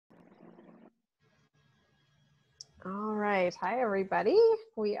right. Hi, everybody.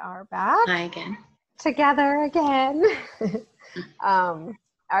 We are back. Hi again. Together again.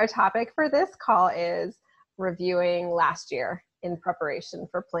 Our topic for this call is reviewing last year in preparation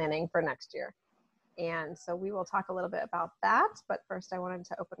for planning for next year. And so we will talk a little bit about that. But first, I wanted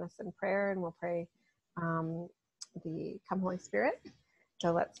to open us in prayer, and we'll pray the Come Holy Spirit.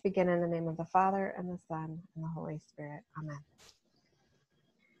 So let's begin in the name of the Father, and the Son, and the Holy Spirit. Amen.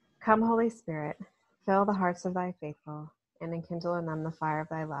 Come, Holy Spirit, fill the hearts of thy faithful, and enkindle in them the fire of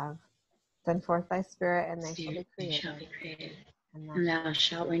thy love. Send forth thy Spirit, and they shall be created. And thou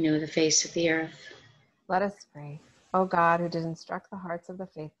shalt renew the face of the earth. Let us pray. O God, who did instruct the hearts of the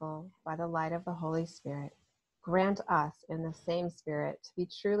faithful by the light of the Holy Spirit, grant us in the same Spirit to be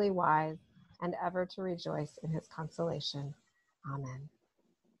truly wise and ever to rejoice in his consolation. Amen.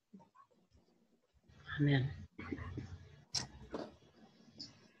 Amen.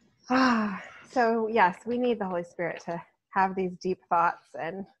 So yes, we need the Holy Spirit to have these deep thoughts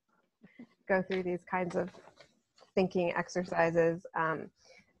and go through these kinds of thinking exercises.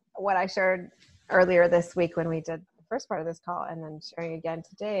 What I shared earlier this week when we did the first part of this call, and then sharing again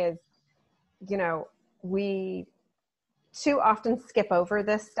today, is, we too often skip over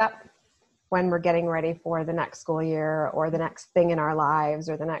this step when we're getting ready for the next school year or the next thing in our lives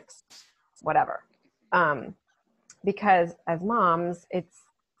or the next whatever. Because as moms, it's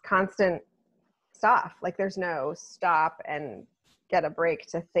constant stuff. Like, there's no stop and get a break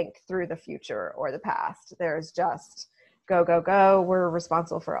to think through the future or the past. There's just go, go, go. We're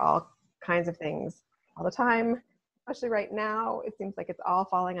responsible for all kinds of things all the time. Especially right now, it seems like it's all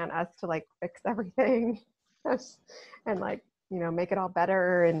falling on us to fix everything and make it all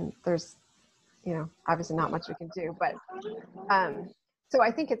better. And there's, obviously not much we can do, but so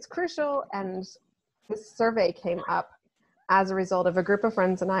I think it's crucial. And this survey came up as a result of a group of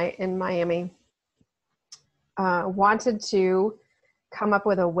friends and I in Miami wanted to come up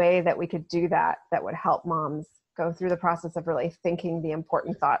with a way that we could do that would help moms go through the process of really thinking the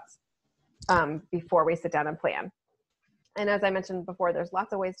important thoughts before we sit down and plan. And as I mentioned before, there's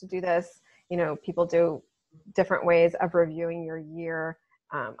lots of ways to do this. People do different ways of reviewing your year.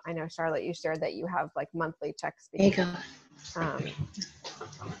 I know, Charlotte, you shared that you have monthly checks. There you go.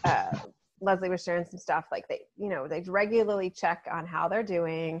 Leslie was sharing some stuff they regularly check on how they're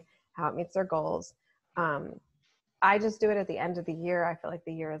doing, how it meets their goals. I just do it at the end of the year. I feel like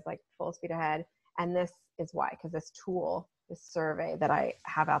the year is full speed ahead. And this is why, because this tool, this survey that I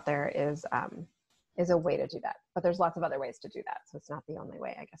have out there is a way to do that. But there's lots of other ways to do that. So it's not the only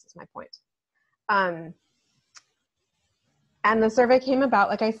way, I guess is my point. And the survey came about,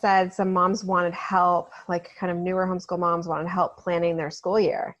 like I said, some moms wanted help, kind of newer homeschool moms wanted help planning their school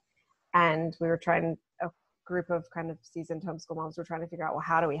year. And we were trying, a group of kind of seasoned homeschool moms were trying to figure out, well,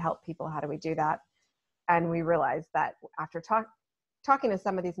 how do we help people? How do we do that? And we realized that after talking to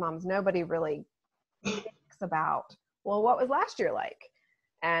some of these moms, nobody really thinks about, well, what was last year like?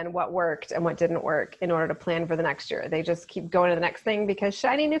 And what worked and what didn't work in order to plan for the next year. They just keep going to the next thing because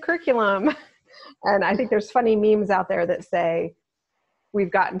shiny new curriculum. And I think there's funny memes out there that say,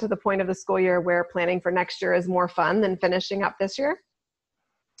 we've gotten to the point of the school year where planning for next year is more fun than finishing up this year.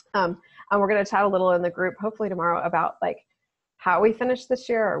 And we're going to chat a little in the group, hopefully tomorrow, about how we finish this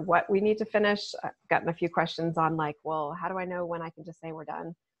year or what we need to finish. I've gotten a few questions on well, how do I know when I can just say we're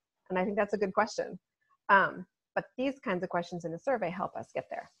done? And I think that's a good question. But these kinds of questions in the survey help us get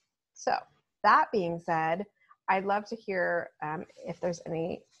there. So that being said, I'd love to hear if there's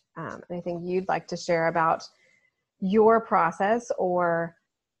anything you'd like to share about your process or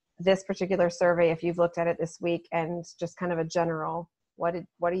this particular survey, if you've looked at it this week, and just kind of a general, what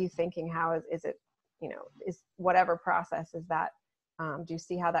are you thinking? How is it, is whatever process is that, do you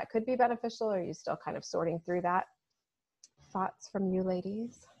see how that could be beneficial? Or are you still kind of sorting through that? Thoughts from you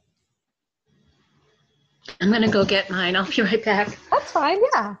ladies? I'm going to go get mine. I'll be right back. That's fine.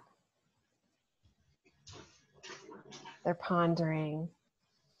 Yeah. They're pondering.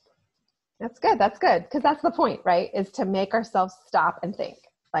 That's good. That's good. Because that's the point, right? Is to make ourselves stop and think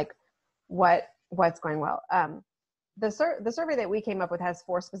what's going well. The survey that we came up with has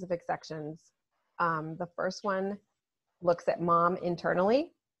 4 specific sections. The first one looks at mom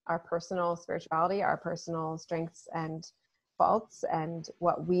internally, our personal spirituality, our personal strengths and faults, and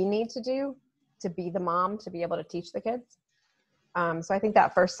what we need to do to be the mom, to be able to teach the kids. So I think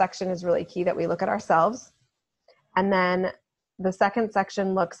that first section is really key, that we look at ourselves. And then the second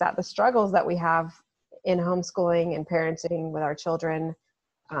section looks at the struggles that we have in homeschooling and parenting with our children,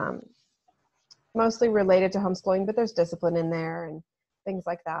 mostly related to homeschooling, but there's discipline in there and things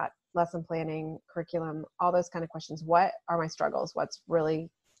like that, lesson planning, curriculum, all those kind of questions. What are my struggles? What's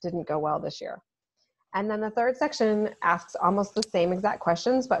really didn't go well this year? And then the third section asks almost the same exact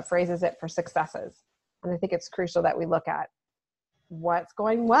questions, but phrases it for successes. And I think it's crucial that we look at what's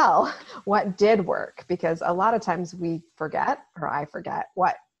going well, what did work, because a lot of times we forget, or I forget,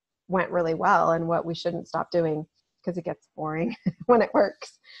 what went really well and what we shouldn't stop doing because it gets boring when it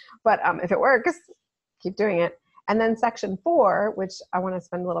works. But if it works, keep doing it. And then section 4, which I want to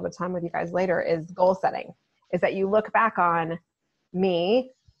spend a little bit of time with you guys later, is goal setting. Is that you look back on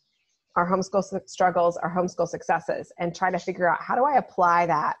me, our homeschool struggles, our homeschool successes, and try to figure out, how do I apply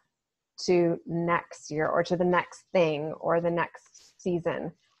that to next year or to the next thing or the next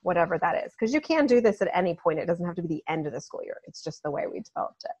season, whatever that is. Because you can do this at any point. It doesn't have to be the end of the school year. It's just the way we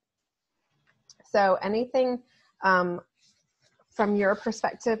developed it. So anything from your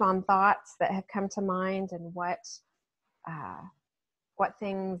perspective on thoughts that have come to mind, and what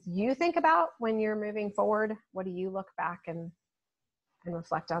things you think about when you're moving forward? What do you look back and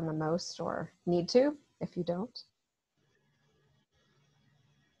reflect on the most, or need to if you don't?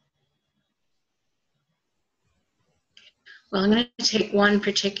 Well, I'm going to take one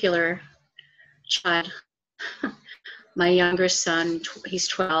particular child. My younger son, he's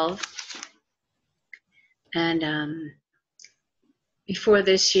 12. And before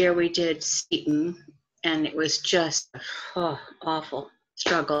this year, we did Seton, and it was just awful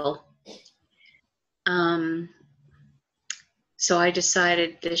struggle. So I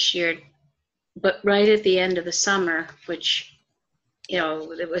decided this year, but right at the end of the summer, which,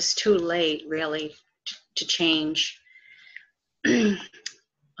 it was too late really to change, because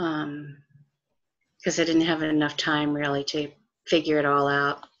I didn't have enough time really to figure it all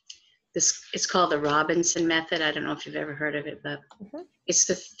out. It's called the Robinson method. I don't know if you've ever heard of it, but it's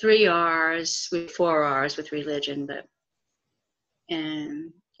the 3 R's with 4 R's with religion,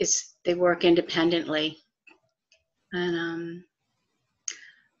 and they work independently. And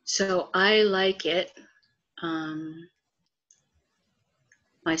so I like it.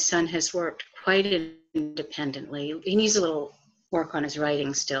 My son has worked quite independently. He needs a little work on his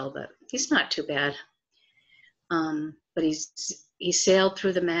writing still, but he's not too bad. But he sailed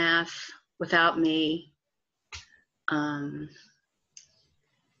through the math without me. And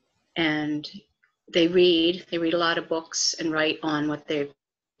they read a lot of books and write on what they've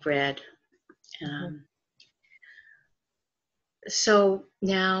read. So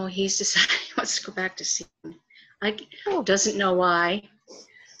now he's decided he wants to go back to Seton. Doesn't know why.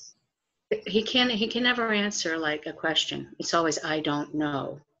 He can never answer like a question. It's always, I don't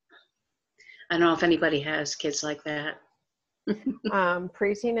know. I don't know if anybody has kids like that.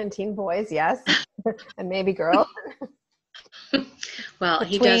 Preteen and teen boys, yes. And maybe girls. Well,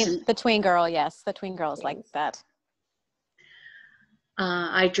 he doesn't. The tween girl, yes. The tween girl is like that.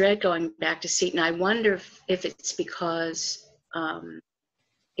 I dread going back to Seton. I wonder if it's because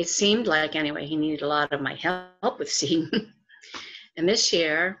it seemed like, anyway, he needed a lot of my help with Seton. And this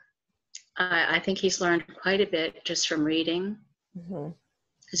year, I think he's learned quite a bit just from reading.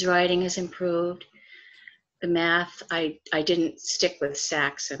 His writing has improved. The math, I didn't stick with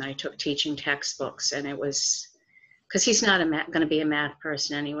Saxon. I took teaching textbooks, and it was, because he's not going to be a math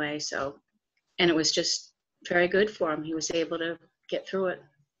person anyway, and it was just very good for him. He was able to get through it.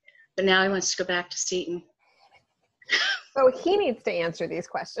 But now he wants to go back to Seton. So he needs to answer these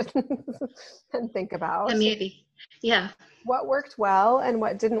questions and think about. Yeah, maybe. Yeah. What worked well and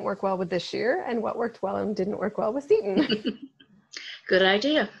what didn't work well with this year, and what worked well and didn't work well with Seton. Good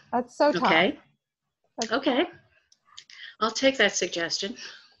idea. That's so tough. Okay. I'll take that suggestion.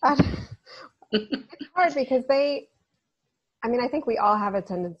 It's hard because I think we all have a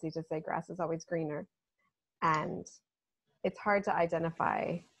tendency to say grass is always greener. And it's hard to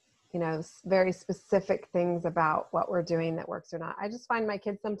identify, very specific things about what we're doing that works or not. I just find my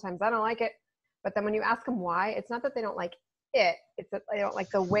kids sometimes, I don't like it. But then when you ask them why, it's not that they don't like it. It's that they don't like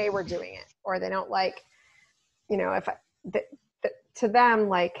the way we're doing it. Or they don't like, to them,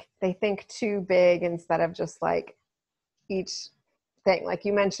 like, they think too big instead of just like each thing. Like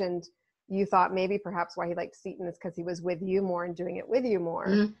you mentioned, you thought maybe perhaps why he liked Seton is because he was with you more and doing it with you more.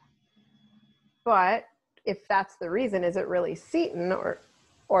 Mm-hmm. But if that's the reason, is it really Seton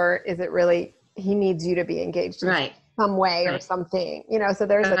or is it really he needs you to be engaged in some way or something? So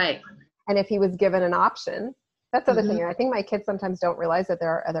there's and if he was given an option, that's the other thing. I think my kids sometimes don't realize that there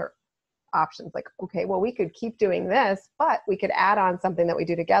are other options. Like, okay, well, we could keep doing this, but we could add on something that we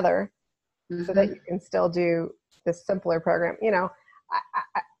do together so that you can still do this simpler program.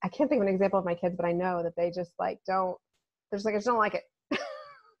 I can't think of an example of my kids, but I know that they just I just don't like it.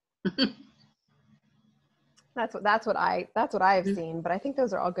 That's what I've seen, but I think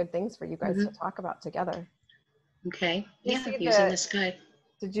those are all good things for you guys to talk about together. Okay. Yeah, using the Skype.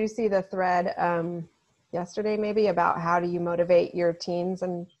 Did you see the thread yesterday maybe about how do you motivate your teens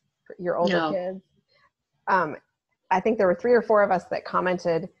and your older No. kids. I think there were 3 or 4 of us that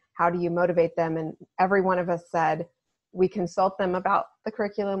commented, how do you motivate them? And every one of us said, we consult them about the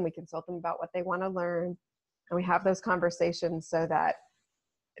curriculum, we consult them about what they want to learn, and we have those conversations so that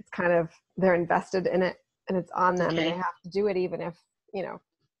it's kind of, they're invested in it and it's on them, Okay. and they have to do it even if, you know.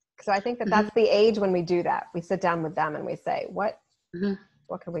 So I think that that's the age when we do that. We sit down with them and we say, what can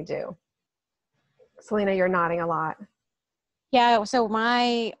we do? Selena, you're nodding a lot. Yeah, so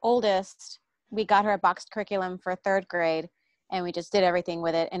my oldest, we got her a boxed curriculum for 3rd grade, and we just did everything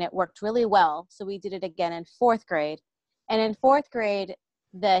with it, and it worked really well. So we did it again in 4th grade. And in 4th grade,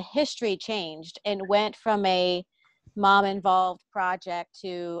 the history changed and went from a mom-involved project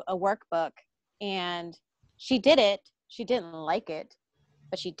to a workbook. And she did it. She didn't like it,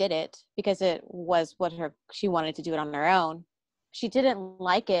 but she did it because it was what she wanted to do it on her own. She didn't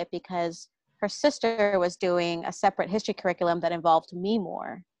like it because her sister was doing a separate history curriculum that involved me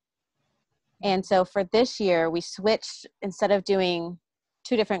more. And so for this year, we switched, instead of doing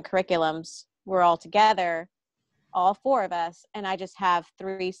 2 different curriculums, we're all together, all 4 of us, and I just have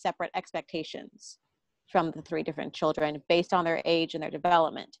 3 separate expectations from the 3 different children based on their age and their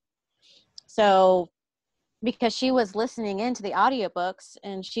development. So because she was listening into the audiobooks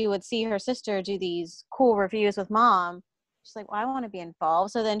and she would see her sister do these cool reviews with mom, she's like, well, I want to be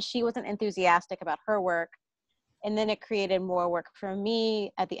involved. So then she wasn't enthusiastic about her work. And then it created more work for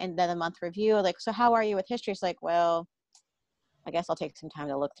me at the end of the month review. Like, so how are you with history? She's like, well, I guess I'll take some time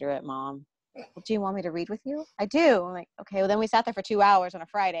to look through it, Mom. Well, do you want me to read with you? I do. I'm like, okay. Well, then we sat there for 2 hours on a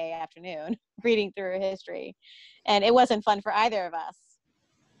Friday afternoon reading through history. And it wasn't fun for either of us.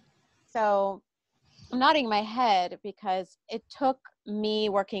 So I'm nodding my head because it took me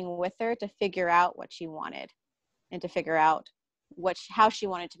working with her to figure out what she wanted and to figure out how she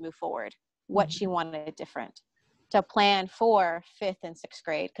wanted to move forward, what she wanted different, to plan for 5th and 6th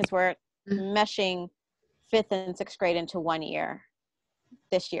grade, because we're meshing 5th and 6th grade into 1 year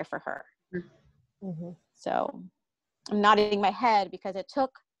this year for her. So I'm nodding my head because it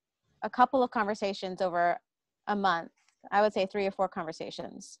took a couple of conversations over a month, I would say 3 or 4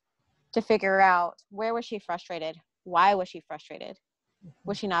 conversations, to figure out where was she frustrated? Why was she frustrated?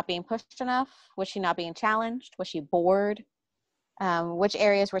 Was she not being pushed enough? Was she not being challenged? Was she bored? Which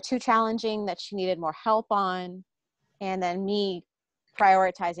areas were too challenging that she needed more help on? And then me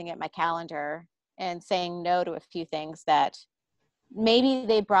prioritizing at my calendar and saying no to a few things that maybe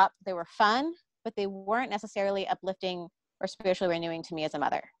they were fun, but they weren't necessarily uplifting or spiritually renewing to me as a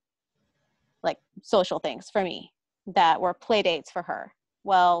mother. Like social things for me that were play dates for her.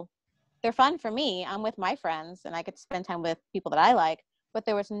 Well, they're fun for me. I'm with my friends and I could spend time with people that I like, but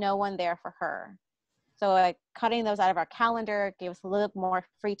there was no one there for her. So cutting those out of our calendar gave us a little more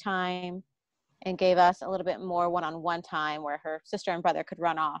free time and gave us a little bit more one-on-one time where her sister and brother could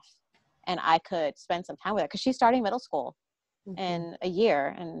run off and I could spend some time with her because she's starting middle school in a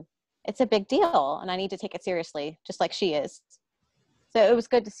year and it's a big deal and I need to take it seriously just like she is. So it was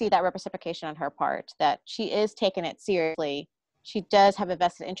good to see that reciprocation on her part, that she is taking it seriously. She does have a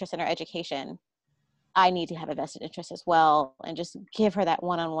vested interest in her education. I need to have a vested interest as well and just give her that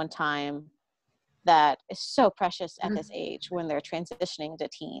one-on-one time that is so precious at this age when they're transitioning to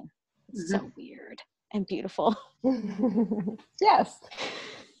teen. It's so weird and beautiful. Yes.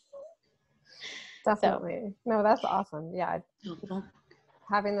 Definitely. So, no, that's awesome. Yeah.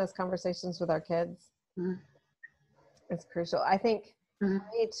 Having those conversations with our kids is crucial. I think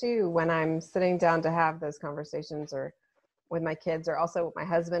me too, when I'm sitting down to have those conversations or with my kids or also with my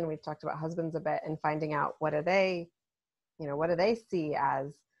husband, we've talked about husbands a bit and finding out what do they see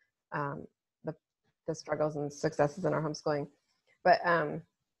as the struggles and successes in our homeschooling. But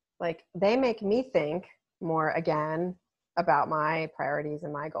like they make me think more again about my priorities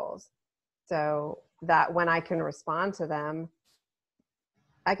and my goals. So that when I can respond to them,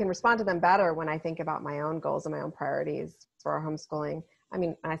 I can respond to them better when I think about my own goals and my own priorities for our homeschooling. I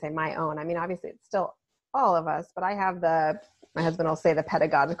mean, when I say my own, I mean, obviously it's still all of us, but I have my husband will say the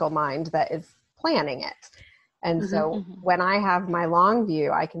pedagogical mind that is planning it. And so when I have my long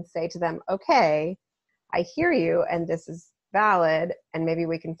view, I can say to them, okay, I hear you and this is valid and maybe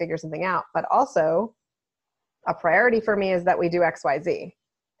we can figure something out. But also a priority for me is that we do X, Y, Z.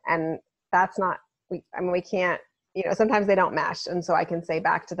 And that's not, we can't, sometimes they don't mesh. And so I can say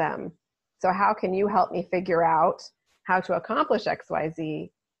back to them, so how can you help me figure out how to accomplish X, Y,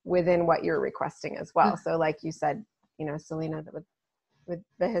 Z within what you're requesting as well? So like you said, Selena, with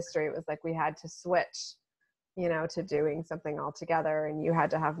the history, it was like we had to switch, to doing something all together and you had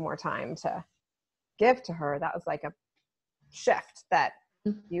to have more time to give to her. That was like a shift that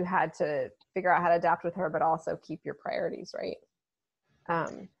you had to figure out how to adapt with her, but also keep your priorities right.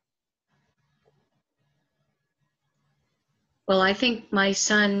 Well, I think my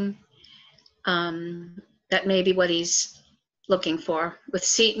son, that may be what he's looking for. With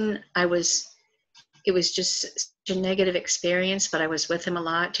Seton, it was just such a negative experience, but I was with him a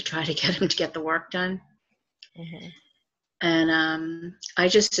lot to try to get him to get the work done. Mm-hmm. And I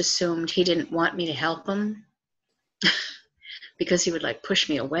just assumed he didn't want me to help him because he would like push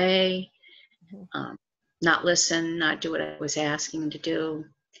me away, not listen, not do what I was asking him to do.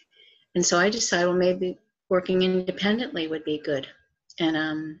 And so I decided, well, maybe working independently would be good.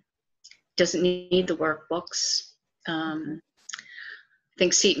 And doesn't need the workbooks. I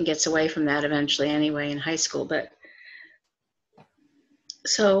think Seton gets away from that eventually anyway in high school. But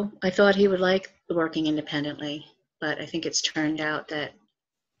so I thought he would like the working independently, but I think it's turned out that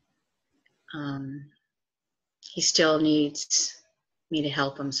he still needs me to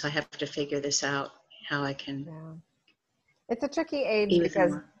help him. So I have to figure this out, how I can. Yeah. It's a tricky age Even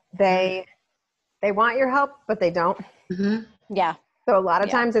because more. they want your help, but they don't. Mm-hmm. Yeah. So a lot of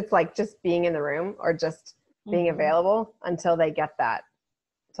times it's like just being in the room or just being available until they get that,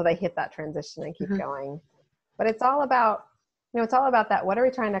 so they hit that transition and keep going. But it's all about, it's all about that. What are we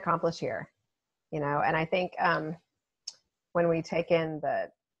trying to accomplish here? And I think when we take in the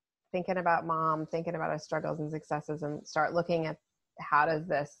thinking about mom, thinking about our struggles and successes, and start looking at how does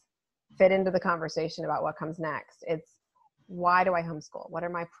this fit into the conversation about what comes next, it's why do I homeschool? What are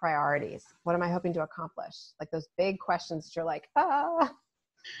my priorities? What am I hoping to accomplish? Like those big questions that you're like, I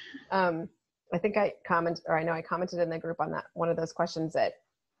think I commented in the group on that, one of those questions that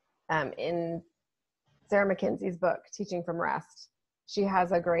in Sarah McKenzie's book, Teaching from Rest, she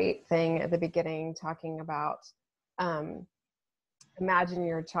has a great thing at the beginning talking about imagine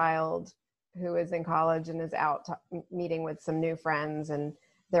your child who is in college and is out meeting with some new friends, and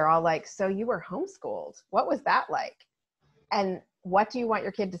they're all like, so you were homeschooled. What was that like? And what do you want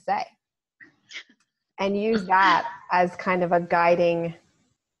your kid to say? And use that as kind of a guiding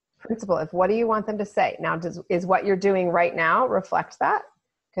principle of what do you want them to say? Now, is what you're doing right now reflect that?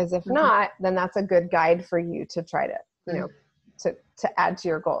 Because if not, then that's a good guide for you to try to, to add to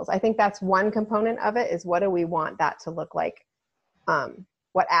your goals. I think that's one component of it, is what do we want that to look like?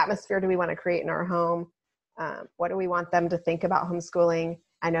 What atmosphere do we want to create in our home? What do we want them to think about homeschooling?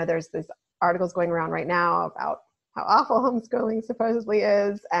 I know there's these articles going around right now about how awful homeschooling supposedly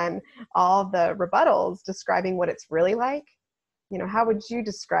is, and all the rebuttals describing what it's really like. How would you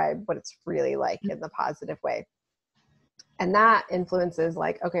describe what it's really like in the positive way? And that influences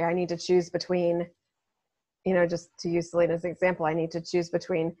like, okay, I need to choose between, just to use Selena's example, I need to choose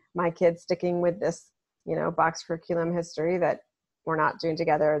between my kids sticking with this, box curriculum history that we're not doing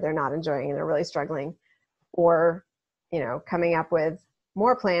together, they're not enjoying, and they're really struggling, or, coming up with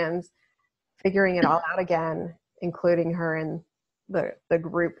more plans, figuring it all out again, including her in the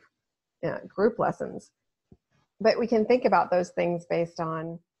group lessons. But we can think about those things based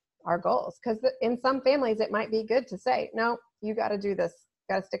on our goals, because in some families it might be good to say, no, you got to do this,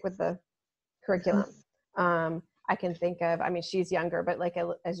 got to stick with the curriculum. I can think of, she's younger, but like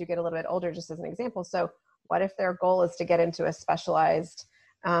as you get a little bit older, just as an example. So what if their goal is to get into a specialized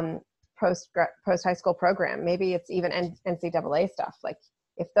post high school program? Maybe it's even NCAA stuff. Like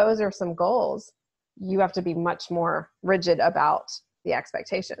if those are some goals, you have to be much more rigid about the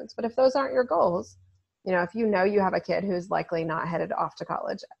expectations. But if those aren't your goals, if you have a kid who's likely not headed off to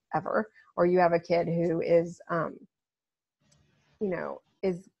college ever, or you have a kid who is,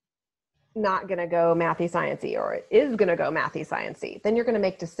 is not going to go mathy sciencey, or is going to go mathy sciencey, then you're going to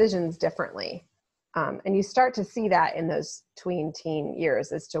make decisions differently. And you start to see that in those tween teen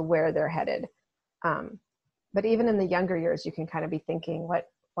years as to where they're headed. But even in the younger years, you can kind of be thinking,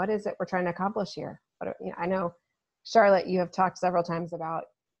 what is it we're trying to accomplish here? I know, Charlotte, you have talked several times about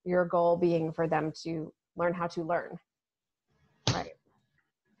your goal being for them to learn how to learn, right?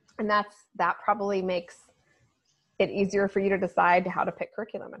 And that probably makes it easier for you to decide how to pick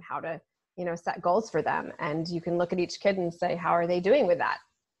curriculum and how to, set goals for them. And you can look at each kid and say, how are they doing with that?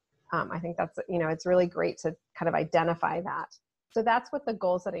 I think that's, it's really great to kind of identify that. So that's what the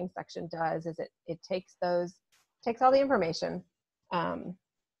goal setting section does, is it takes all the information.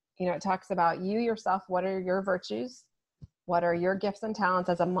 It talks about you yourself. What are your virtues? What are your gifts and talents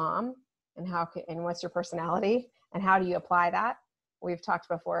as a mom? And what's your personality? And how do you apply that? We've talked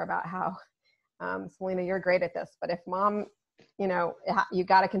before about how, Selena, you're great at this, but if mom, you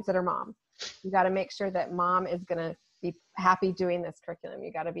got to consider mom. You got to make sure that mom is going to be happy doing this curriculum.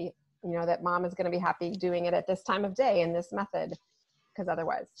 You got to be, that mom is going to be happy doing it at this time of day in this method, because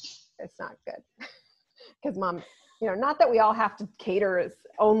otherwise it's not good. Because mom not that we all have to cater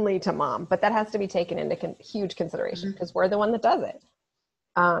only to mom, but that has to be taken into huge consideration because we're the one that does it.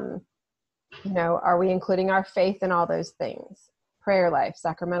 Are we including our faith in all those things? Prayer life,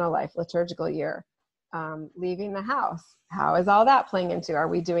 sacramental life, liturgical year, leaving the house. How is all that playing into? Are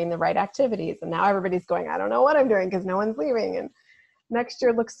we doing the right activities? And now everybody's going, I don't know what I'm doing because no one's leaving. And next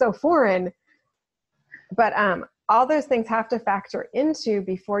year looks so foreign. But all those things have to factor into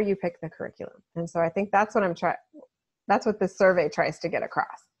before you pick the curriculum. And so I think that's what that's what this survey tries to get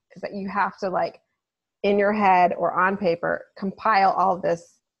across, is that you have to, like, in your head or on paper, compile all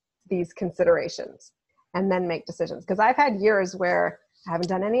these considerations and then make decisions. Because I've had years where I haven't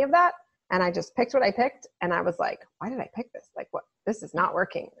done any of that and I just picked what I picked and I was like, why did I pick this? Like, what? This is not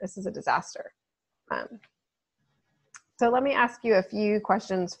working. This is a disaster. So let me ask you a few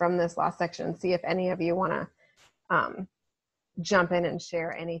questions from this last section, see if any of you want to jump in and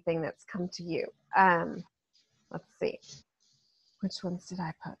share anything that's come to you. Let's see. Which ones did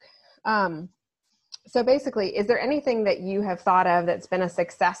I pick? So basically, is there anything that you have thought of that's been a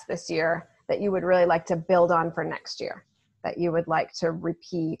success this year that you would really like to build on for next year, that you would like to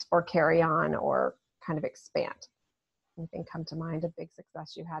repeat or carry on or kind of expand? Anything come to mind, a big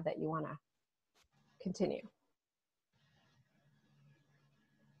success you had that you want to continue?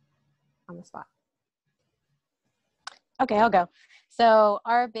 On the spot. Okay, I'll go. So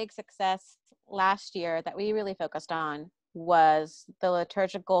our big success last year that we really focused on was the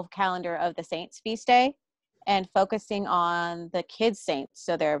liturgical calendar of the saints feast day and focusing on the kids' saints.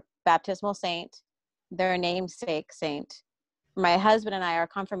 So their baptismal saint, their namesake saint. My husband and I are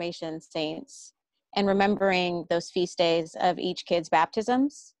confirmation saints, and remembering those feast days of each kid's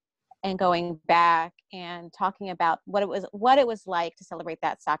baptisms and going back and talking about what it was like to celebrate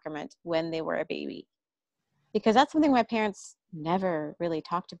that sacrament when they were a baby. Because that's something my parents never really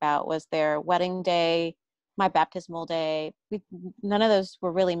talked about, was their wedding day, my baptismal day. None of those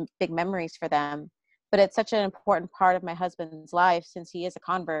were really big memories for them, but it's such an important part of my husband's life since he is a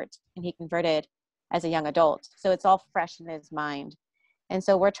convert and he converted as a young adult. So it's all fresh in his mind. And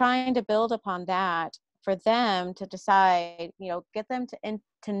so we're trying to build upon that for them to decide, get them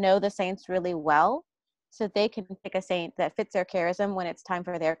to know the saints really well so they can pick a saint that fits their charism when it's time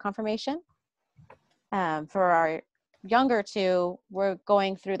for their confirmation. For our younger two, we're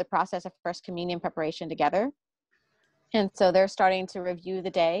going through the process of First Communion preparation together. And so they're starting to review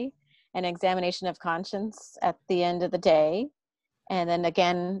the day, an examination of conscience at the end of the day. And then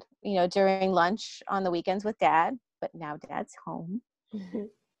again, during lunch on the weekends with Dad, but now Dad's home.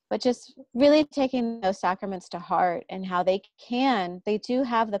 But just really taking those sacraments to heart and how they do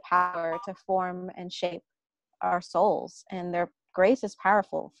have the power to form and shape our souls. And their grace is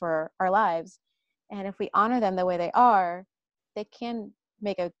powerful for our lives. And if we honor them the way they are, they can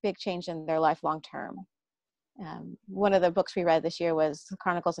make a big change in their life long term. One of the books we read this year was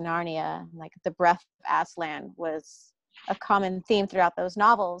Chronicles of Narnia. Like the breath of Aslan was a common theme throughout those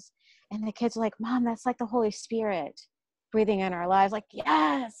novels. And the kids are like, Mom, that's like the Holy Spirit breathing in our lives. Like,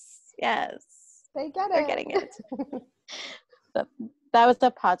 yes. They get it. They're getting it. But that was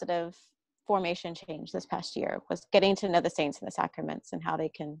the positive formation change this past year, was getting to know the saints and the sacraments and how they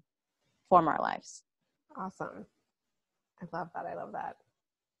can form our lives. Awesome. I love that.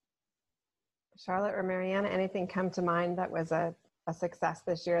 Charlotte or Mariana, anything come to mind that was a success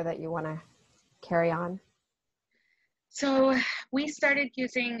this year that you want to carry on? So we started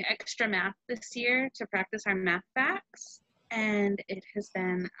using extra math this year to practice our math facts, and it has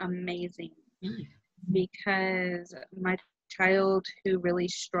been amazing because my child, who really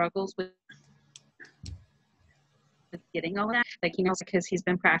struggles with getting all that, like, because he's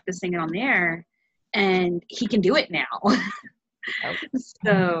been practicing it on there and he can do it now.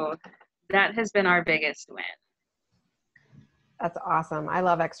 So that has been our biggest win. That's awesome. I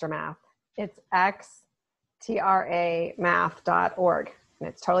love extra math. It's xtramath.org, and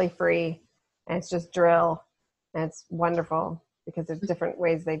it's totally free, and it's just drill, and it's wonderful because there's different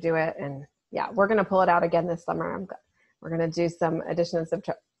ways they do it. And yeah, we're going to pull it out again this summer. We're going to do some addition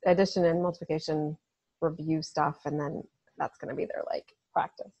and multiplication review stuff, and then that's going to be their like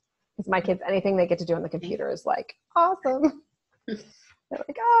practice. Because my kids, anything they get to do on the computer is like awesome. They're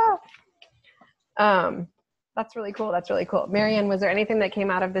like, that's really cool. Marianne, was there anything that came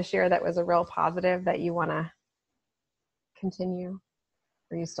out of this year that was a real positive that you want to continue?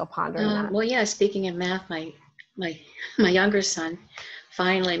 Or are you still pondering that? Well, yeah, speaking of math, my younger son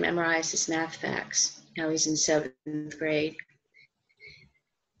finally memorized his math facts. Now he's in 7th grade.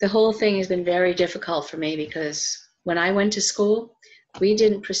 The whole thing has been very difficult for me because when I went to school, we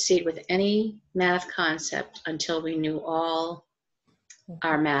didn't proceed with any math concept until we knew all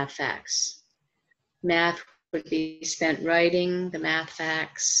our math facts. Math would be spent writing the math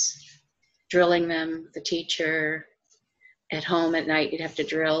facts, drilling them, the teacher. At home at night, you'd have to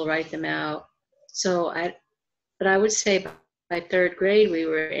drill, write them out. But I would say by third grade, we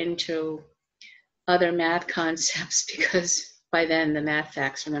were into other math concepts because by then the math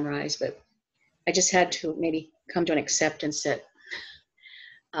facts were memorized. But I just had to maybe come to an acceptance that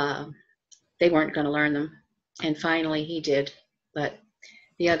they weren't going to learn them. And finally he did. But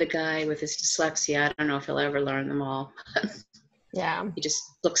the other guy with his dyslexia, I don't know if he'll ever learn them all. Yeah. He just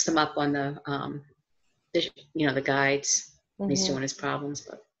looks them up on the guides when he's doing his problems.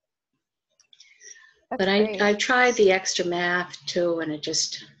 But I tried the extra math too, and it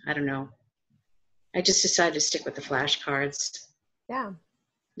just, I don't know. I just decided to stick with the flashcards. Yeah.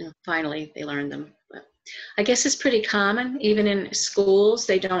 Finally, they learned them. But I guess it's pretty common, even in schools,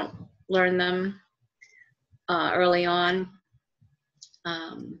 they don't learn them early on.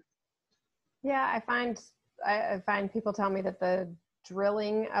 Yeah, I find people tell me that the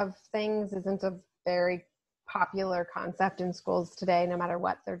drilling of things isn't a very popular concept in schools today, no matter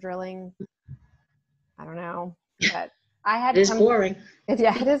what they're drilling. I don't know, but I had it is boring. It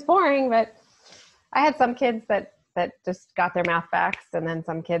is boring, but I had some kids that just got their math facts, and then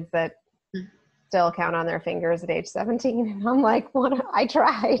some kids that still count on their fingers at age 17. And I'm like, I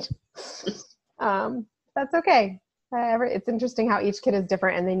tried. That's okay. It's interesting how each kid is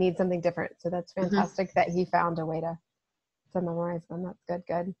different and they need something different. So that's fantastic that he found a way to memorize them. That's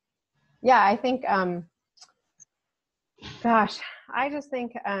good. Yeah, I think, I just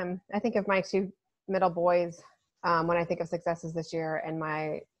think, I think of my two middle boys when I think of successes this year, and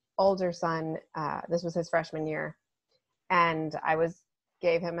my older son, this was his freshman year, and I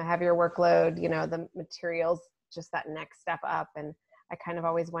gave him a heavier workload, the materials, just that next step up. And I kind of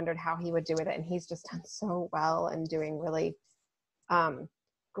always wondered how he would do with it. And he's just done so well and doing really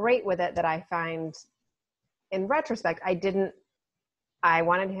great with it that I find in retrospect, I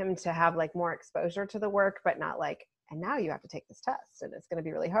wanted him to have like more exposure to the work, but not like, and now you have to take this test and it's going to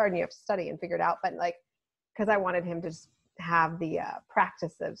be really hard and you have to study and figure it out. But like, because I wanted him to just have the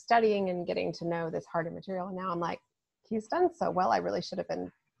practice of studying and getting to know this harder material. And now I'm like, he's done so well. I really should have been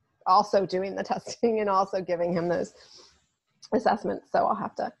also doing the testing and also giving him those assessments. So I'll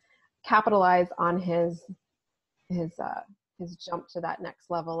have to capitalize on his jump to that next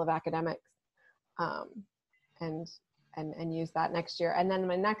level of academics, and use that next year. And then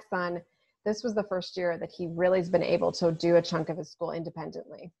my next son, this was the first year that he really has been able to do a chunk of his school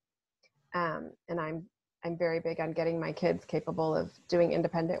independently. And I'm very big on getting my kids capable of doing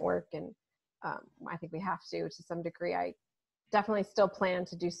independent work. And I think we have to some degree. I definitely still plan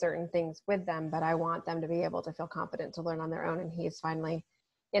to do certain things with them, but I want them to be able to feel confident to learn on their own. And he's finally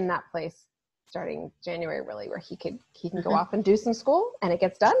in that place starting January, really, where he can go off and do some school and it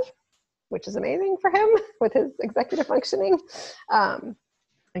gets done, which is amazing for him with his executive functioning,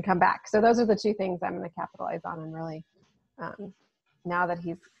 and come back. So those are the two things I'm going to capitalize on. And really, now that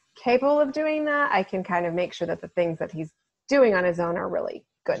he's capable of doing that, I can kind of make sure that the things that he's doing on his own are really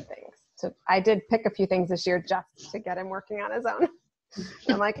good things. So I did pick a few things this year just to get him working on his own.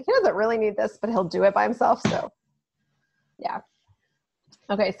 I'm like, he doesn't really need this, but he'll do it by himself. So yeah.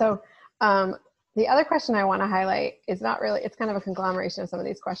 Okay. So the other question I want to highlight is not really, it's kind of a conglomeration of some of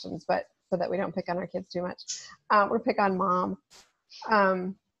these questions, but so that we don't pick on our kids too much. We'll pick on mom.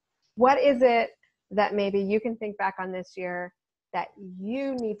 What is it that maybe you can think back on this year that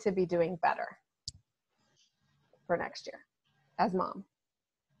you need to be doing better for next year as mom?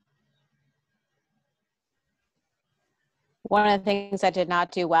 One of the things I did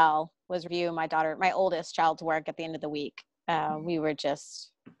not do well was review my oldest child's work at the end of the week. We were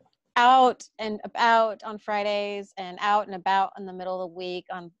just out and about on Fridays and out and about in the middle of the week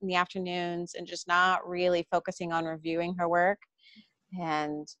in the afternoons, and just not really focusing on reviewing her work.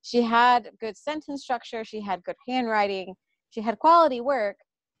 And she had good sentence structure. She had good handwriting. She had quality work.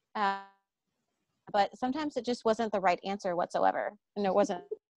 But sometimes it just wasn't the right answer whatsoever. And it wasn't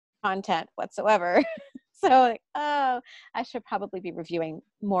content whatsoever. So like, I should probably be reviewing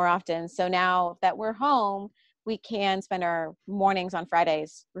more often. So now that we're home, we can spend our mornings on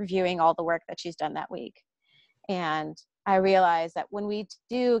Fridays reviewing all the work that she's done that week. And I realize that when we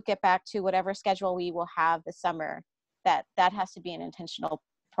do get back to whatever schedule we will have this summer, that has to be an intentional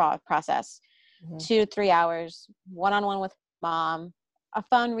process. 2 to 3 hours, one-on-one with mom, a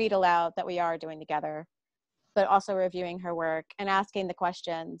fun read aloud that we are doing together, but also reviewing her work and asking the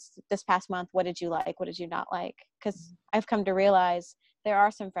questions. This past month, what did you like? What did you not like? Because I've come to realize there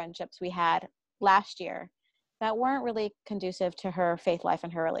are some friendships we had last year that weren't really conducive to her faith life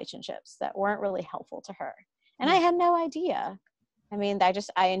and her relationships, that weren't really helpful to her. And I had no idea. I mean,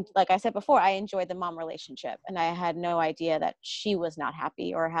 like I said before, I enjoyed the mom relationship, and I had no idea that she was not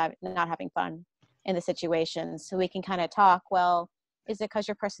happy or not having fun in the situation. So we can kind of talk, well, is it because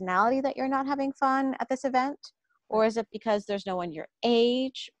your personality that you're not having fun at this event? Or is it because there's no one your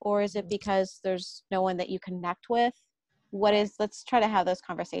age? Or is it because there's no one that you connect with? Let's try to have those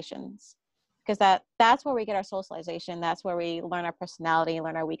conversations, because that's where we get our socialization. That's where we learn our personality,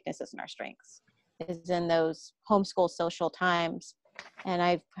 learn our weaknesses and our strengths, is in those homeschool social times. And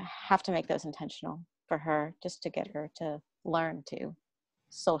I have to make those intentional for her, just to get her to learn to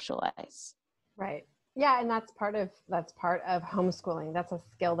socialize. Right. Yeah, and that's part of homeschooling. That's a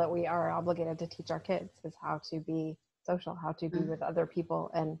skill that we are obligated to teach our kids, is how to be social, how to be with other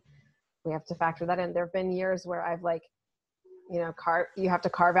people, and we have to factor that in. There have been years where I've you have to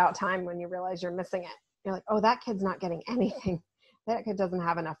carve out time when you realize you're missing it. You're like, oh, that kid's not getting anything. That kid doesn't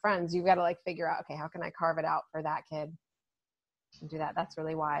have enough friends. You've got to figure out, okay, how can I carve it out for that kid and do that? That's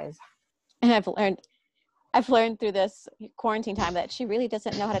really wise. And I've learned through this quarantine time that she really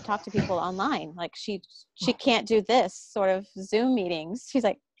doesn't know how to talk to people online. Like she can't do this sort of Zoom meetings. She's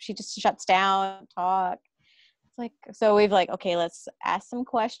like, she just shuts down, talk. It's like, so we've okay, let's ask some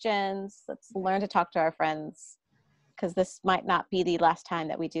questions. Let's learn to talk to our friends, because this might not be the last time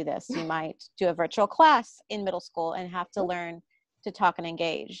that we do this. You might do a virtual class in middle school and have to learn to talk and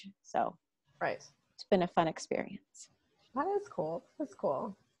engage. So right. It's been a fun experience. That is cool. That's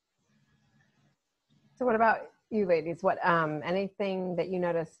cool. So what about you ladies? What anything that you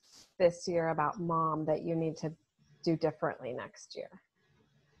noticed this year about mom that you need to do differently next year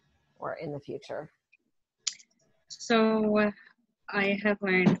or in the future? So I have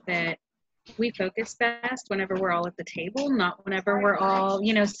learned that we focus best whenever we're all at the table, not whenever we're all,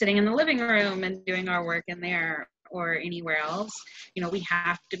 sitting in the living room and doing our work in there or anywhere else. We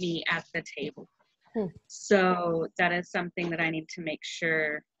have to be at the table. So that is something that I need to make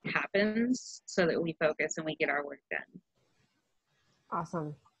sure happens, so that we focus and we get our work done.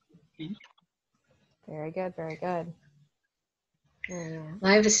 Awesome. Very good. Very good. Yeah.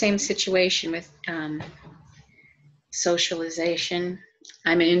 I have the same situation with socialization.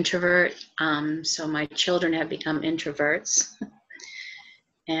 I'm an introvert, so my children have become introverts.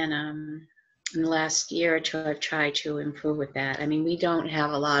 And in the last year or two, I've tried to improve with that. I mean, we don't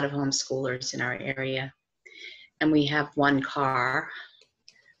have a lot of homeschoolers in our area, and we have one car.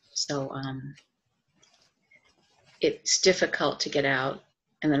 So it's difficult to get out.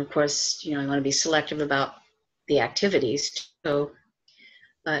 And then, of course, you want to be selective about the activities too.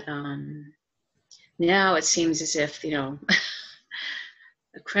 But now it seems as if,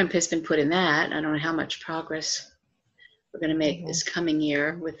 a crimp has been put in that. I don't know how much progress we're going to make this coming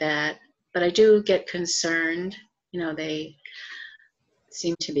year with that. But I do get concerned. They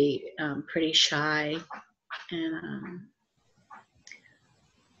seem to be pretty shy. And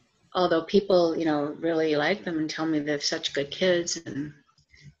although people, really like them and tell me they're such good kids, and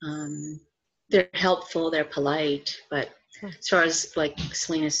they're helpful, they're polite. But as far as, like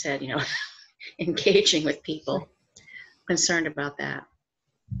Selena said, engaging with people, concerned about that.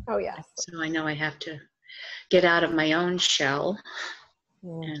 Oh, yes. So I know I have to get out of my own shell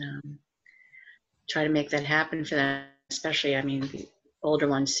and try to make that happen for them, especially, the older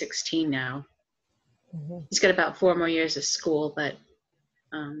one's 16 now. He's got about 4 more years of school, but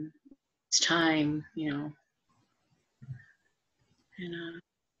it's time, And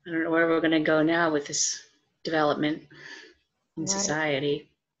I don't know where we're going to go now with this development in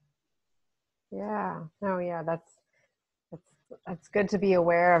society. Yeah. Oh, yeah. That's good to be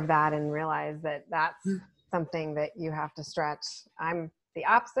aware of that and realize that that's something that you have to stretch. I'm the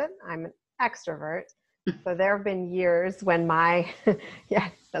opposite. I'm an extrovert. So there have been years when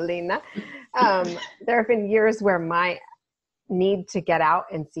yes, Selena, there have been years where my need to get out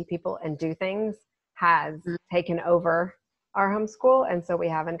and see people and do things has taken over our homeschool. And so we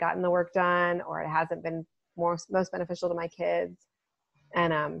haven't gotten the work done, or it hasn't been most beneficial to my kids.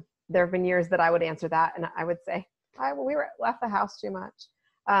 And there have been years that I would answer that and I would say, we left the house too much.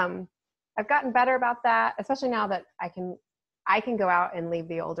 I've gotten better about that, especially now that I can go out and leave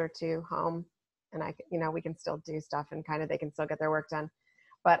the older two home, and we can still do stuff and they can still get their work done.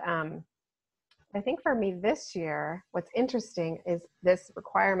 But I think for me this year, what's interesting is this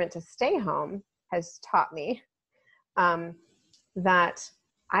requirement to stay home has taught me that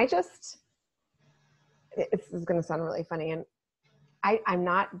this is going to sound really funny, and I'm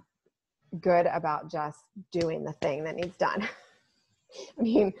not good about just doing the thing that needs done.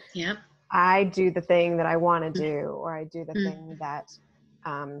 I do the thing that I want to do, or I do the thing that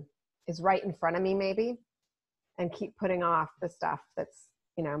is right in front of me maybe, and keep putting off the stuff that's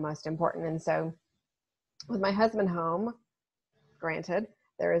most important. And so with my husband home, granted,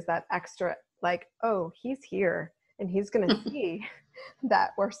 there is that extra like, oh, he's here and he's going to see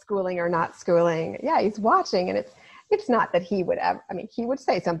that we're schooling or not schooling. Yeah, he's watching. And it's not that he would ever, I mean, he would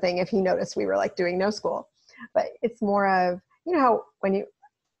say something if he noticed we were like doing no school, but it's more of, you know, how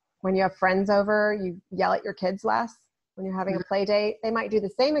when you have friends over, you yell at your kids less. When you're having a play date, they might do the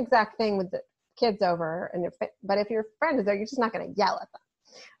same exact thing with the kids over. But if your friend is there, you're just not going to yell at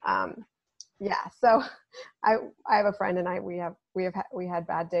them. Yeah. So I have a friend and we had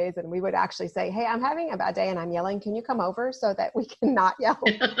bad days, and we would actually say, hey, I'm having a bad day and I'm yelling. Can you come over so that we can not yell for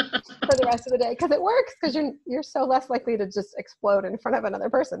the rest of the day? Cause it works. Cause you're so less likely to just explode in front of another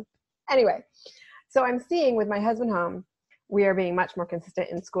person. Anyway, so I'm seeing with my husband home, we are being much more consistent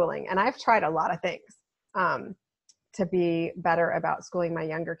in schooling. And I've tried a lot of things to be better about schooling my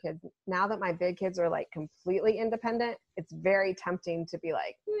younger kids. Now that my big kids are like completely independent, it's very tempting to be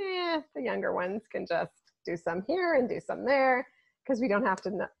like, the younger ones can just do some here and do some there, because we don't have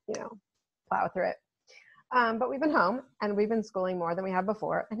to, plow through it. But we've been home and we've been schooling more than we have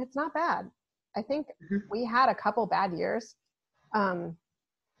before, and it's not bad. I think we had a couple bad years. And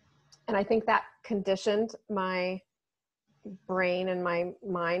I think that conditioned my brain and my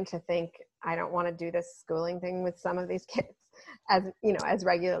mind to think I don't want to do this schooling thing with some of these kids as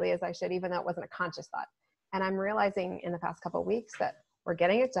regularly as I should, even though it wasn't a conscious thought. And I'm realizing in the past couple of weeks that we're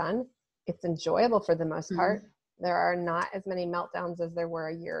getting it done. It's enjoyable for the most part. There are not as many meltdowns as there were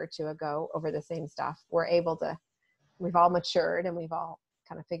a year or two ago over the same stuff. We've all matured and we've all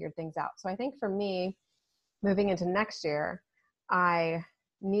kind of figured things out. So I think for me, moving into next year, I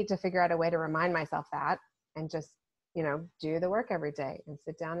need to figure out a way to remind myself that, and just do the work every day and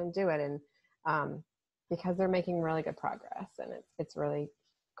sit down and do it. And because they're making really good progress, and it's really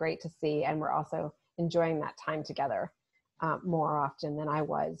great to see. And we're also enjoying that time together more often than I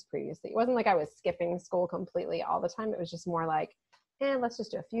was previously. It wasn't like I was skipping school completely all the time. It was just more like, let's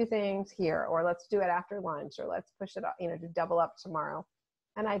just do a few things here, or let's do it after lunch, or let's push it up, do double up tomorrow.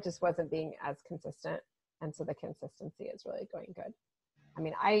 And I just wasn't being as consistent. And so the consistency is really going good. I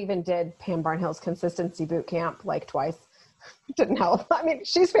mean, I even did Pam Barnhill's consistency boot camp like twice. Didn't help. I mean,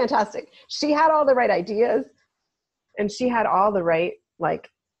 she's fantastic. She had all the right ideas and she had all the right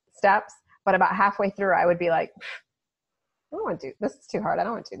steps, but about halfway through I would be like, I don't want to do this. Is too hard. I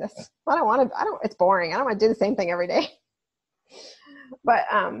don't want to do this. It's boring. I don't want to do the same thing every day. But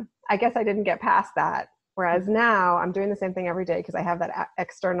I guess I didn't get past that. Whereas now I'm doing the same thing every day because I have that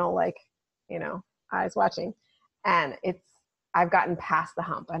external, eyes watching, and I've gotten past the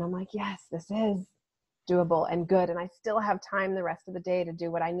hump, and I'm like, yes, this is doable and good. And I still have time the rest of the day to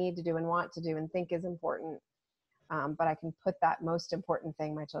do what I need to do and want to do and think is important. But I can put that most important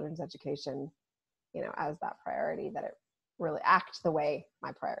thing, my children's education, as that priority, that it really act the way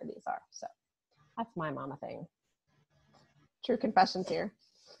my priorities are. So that's my mama thing. True confessions here.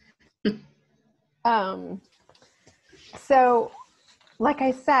 So like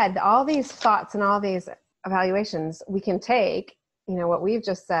I said, all these thoughts and all these evaluations we can take, what we've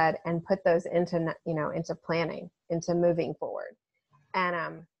just said, and put those into planning, into moving forward.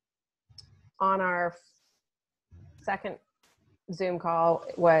 And on our second Zoom call,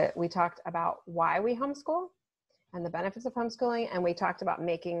 we talked about why we homeschool and the benefits of homeschooling, and we talked about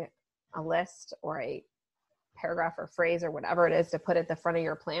making a list or a paragraph or phrase or whatever it is to put at the front of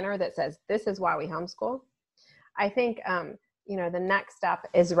your planner that says, this is why we homeschool. I think the next step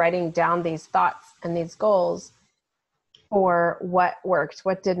is writing down these thoughts and these goals for what worked,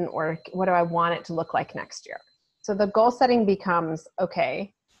 what didn't work, what do I want it to look like next year. So the goal setting becomes,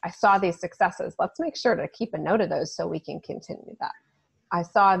 okay, I saw these successes. Let's make sure to keep a note of those so we can continue that. I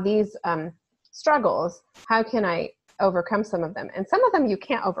saw these struggles. How can I overcome some of them? And some of them you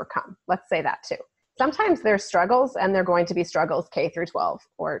can't overcome. Let's say that too. Sometimes there's struggles, and they're going to be struggles K through 12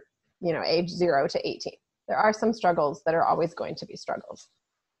 or, age 0 to 18. There are some struggles that are always going to be struggles.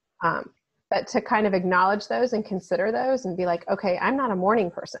 But to kind of acknowledge those and consider those and be like, okay, I'm not a morning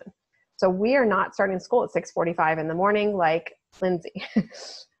person. So we are not starting school at 6:45 in the morning like Lindsay.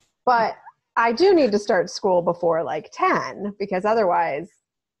 But I do need to start school before 10, because otherwise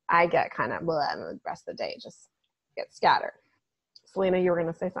I get kind of blah, and the rest of the day just gets scattered. Selena, you were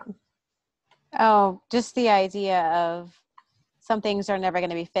going to say something. Oh, just the idea of some things are never going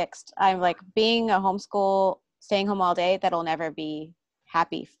to be fixed. I'm like, being a homeschool, staying home all day, that'll never be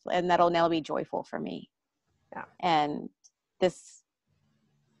happy, and that'll never be joyful for me. Yeah. And this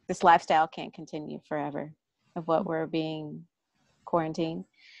lifestyle can't continue forever of what we're being quarantined.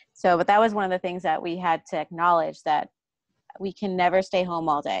 So, but that was one of the things that we had to acknowledge, that we can never stay home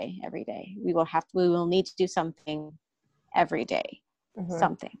all day, every day. We will need to do something every day,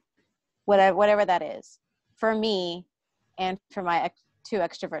 something, whatever that is. For me, and for my two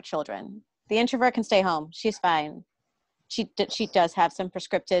extrovert children. The introvert can stay home. She's fine. She does have some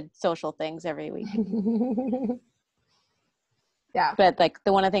prescripted social things every week. Yeah. But like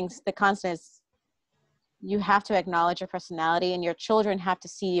one of the things, the constant is you have to acknowledge your personality, and your children have to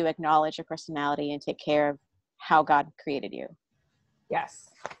see you acknowledge your personality and take care of how God created you. Yes.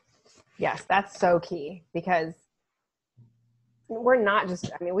 Yes, that's so key, because we're not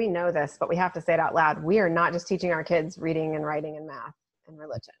just, I mean, we know this, but we have to say it out loud. We are not just teaching our kids reading and writing and math and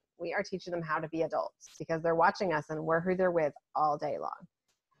religion. We are teaching them how to be adults, because they're watching us and we're who they're with all day long.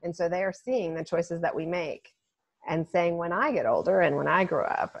 And so they are seeing the choices that we make and saying, when I get older and when I grow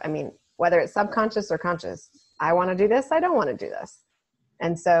up, I mean, whether it's subconscious or conscious, I want to do this, I don't want to do this.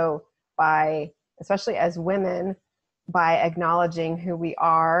 And so by, especially as women, by acknowledging who we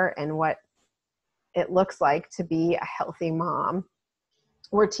are and what it looks like to be a healthy mom,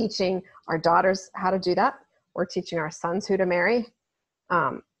 we're teaching our daughters how to do that. We're teaching our sons who to marry,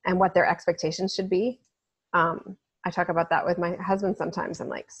 and what their expectations should be. I talk about that with my husband sometimes. I'm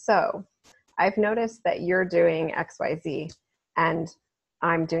like, so I've noticed that you're doing XYZ and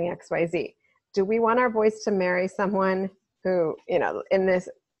I'm doing XYZ. Do we want our boys to marry someone who, you know, in this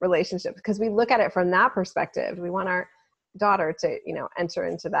relationship? Because we look at it from that perspective. We want our daughter to, you know, enter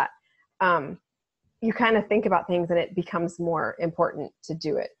into that. You kind of think about things and it becomes more important to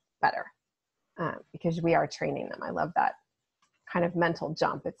do it better, because we are training them. I love that kind of mental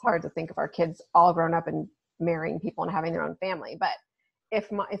jump. It's hard to think of our kids all grown up and marrying people and having their own family. But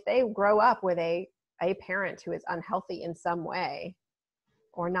if they grow up with a parent who is unhealthy in some way,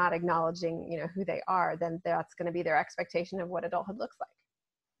 or not acknowledging, you know, who they are, then that's going to be their expectation of what adulthood looks like.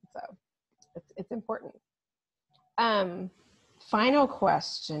 So it's important. Final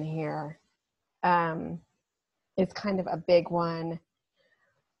question here. It's kind of a big one,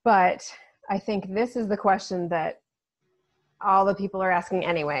 but I think this is the question that all the people are asking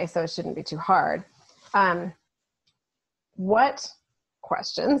anyway, so it shouldn't be too hard. What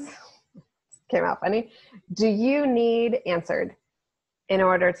questions, came out funny, do you need answered in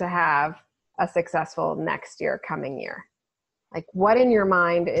order to have a successful next year, coming year? Like, what in your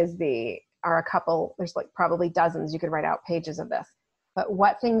mind are a couple, there's like probably dozens, you could write out pages of this, but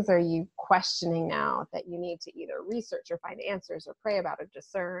what things are you questioning now that you need to either research or find answers or pray about or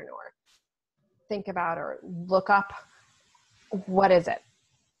discern or think about or look up? What is it?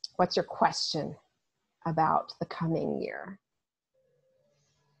 What's your question about the coming year?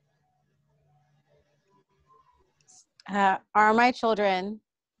 Are my children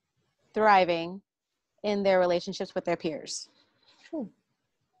thriving in their relationships with their peers?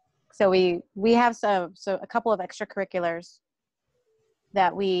 So we have a couple of extracurriculars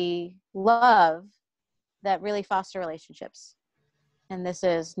that we love that really foster relationships. And this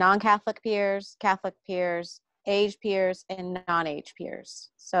is non-Catholic peers, Catholic peers, age peers, and non-age peers.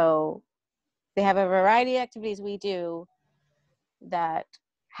 So they have a variety of activities we do that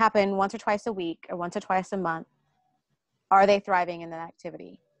happen once or twice a week or once or twice a month. Are they thriving in that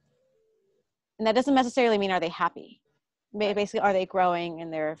activity? And that doesn't necessarily mean are they happy. Basically, are they growing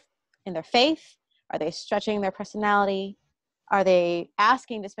in their faith? Are they stretching their personality? Are they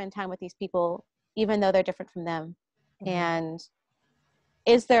asking to spend time with these people even though they're different from them? Mm-hmm. And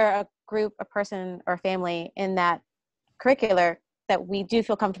is there a group, a person, or a family in that curricular that we do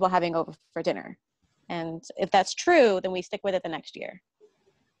feel comfortable having over for dinner? And if that's true, then we stick with it the next year.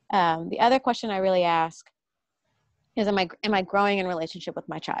 The other question I really ask is, am I growing in relationship with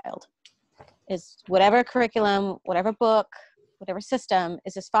my child? Is whatever curriculum, whatever book, whatever system,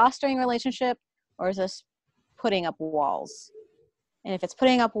 is this fostering relationship, or is this putting up walls? And if it's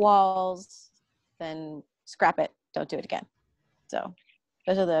putting up walls, then scrap it. Don't do it again. So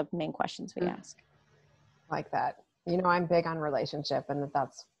those are the main questions we ask. Like that. You know, I'm big on relationship, and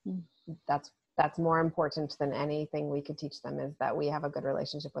that's more important than anything we could teach them, is that we have a good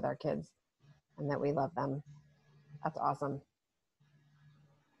relationship with our kids and that we love them. That's awesome.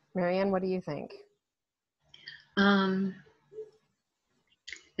 Marianne, what do you think? Now,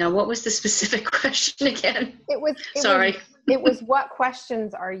 what was the specific question again? It was what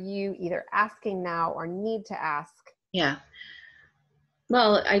questions are you either asking now or need to ask? Yeah.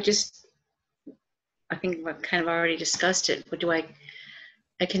 Well, I think I've kind of already discussed it. But do I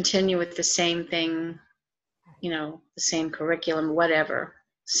continue with the same thing, you know, the same curriculum, whatever,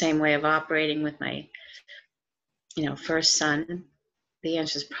 same way of operating with my, you know, first son? The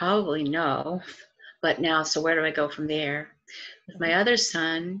answer is probably no. But now, so where do I go from there? With my other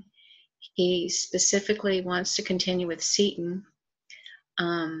son, he specifically wants to continue with Seton.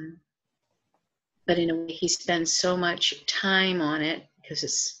 But in a way, he spends so much time on it because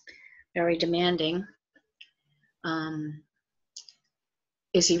it's very demanding.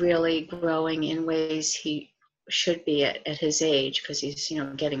 is he really growing in ways he should be at his age, because he's,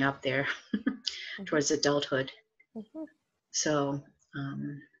 getting up there towards adulthood. Mm-hmm. So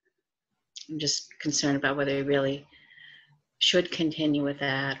I'm just concerned about whether he really should continue with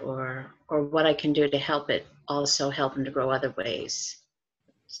that, or what I can do to help him to grow other ways.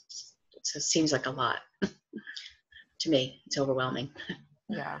 So it seems like a lot to me. It's overwhelming.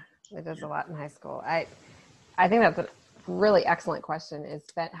 Yeah, it is a lot in high school. I think that's a really excellent question, is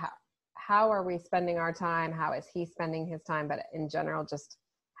that how are we spending our time? How is he spending his time? But in general, just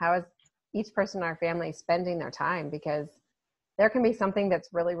how is each person in our family spending their time? Because there can be something that's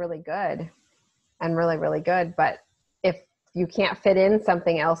really, really good and really, really good. But if you can't fit in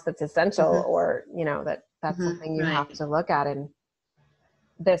something else that's essential, or, that's something you have to look at. And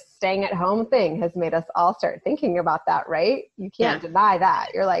this staying at home thing has made us all start thinking about that, right? You can't deny that.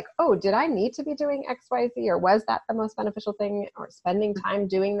 You're like, oh, did I need to be doing X, Y, Z? Or was that the most beneficial thing? Or spending time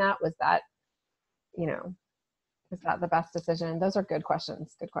doing that? Was that, was that the best decision? Those are good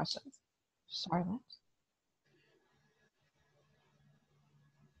questions. Good questions. Charlotte?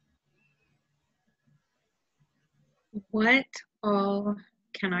 What all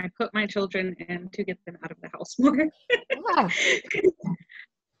can I put my children in to get them out of the house more?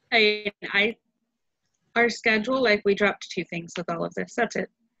 I our schedule, like, we dropped 2 things with all of this. That's it.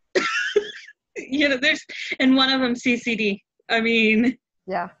 And one of them CCD. I mean,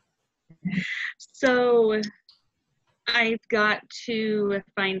 yeah. So I've got to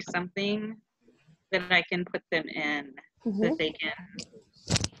find something that I can put them in, that they can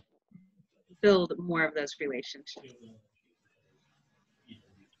build more of those relationships.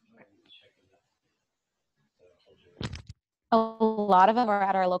 A lot of them were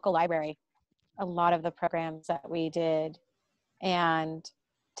at our local library, a lot of the programs that we did. And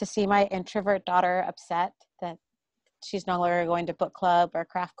to see my introvert daughter upset that she's no longer going to book club or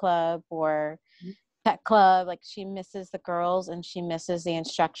craft club or pet club, like, she misses the girls and she misses the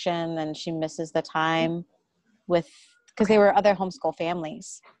instruction and she misses the time because they were other homeschool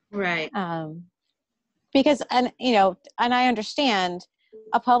families. Right. Because, and I understand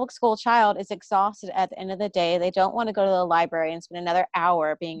a public school child is exhausted at the end of the day. They don't want to go to the library and spend another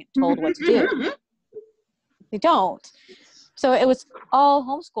hour being told what to do. They don't. So it was all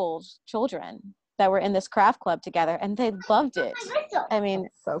homeschooled children that were in this craft club together, and they loved it. I mean,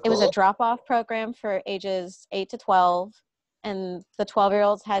 so cool. It was a drop-off program for ages 8 to 12, and the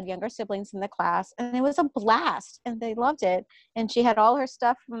 12-year-olds had younger siblings in the class, and it was a blast, and they loved it. And she had all her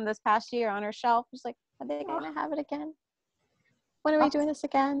stuff from this past year on her shelf. She's like, are they going to have it again? When are we doing this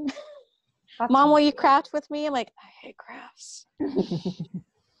again? Mom, will you craft with me? I'm like, I hate crafts.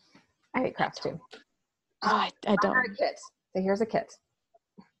 I hate crafts too. Oh, I don't. A kit. So here's a kit.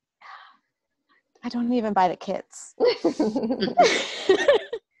 I don't even buy the kits.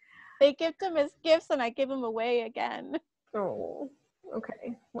 They give them as gifts and I give them away again. Oh,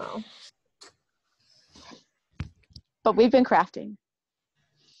 okay. Well. But we've been crafting.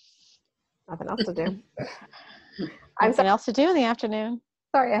 Nothing else to do. Nothing else to do in the afternoon.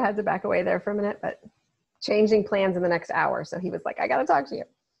 Sorry, I had to back away there for a minute, but changing plans in the next hour. So he was like, I got to talk to you.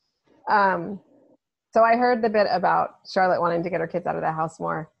 So I heard the bit about Charlotte wanting to get her kids out of the house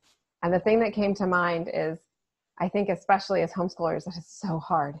more. And the thing that came to mind is, I think especially as homeschoolers, that is so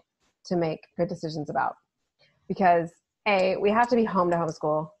hard to make good decisions about. Because A, we have to be home to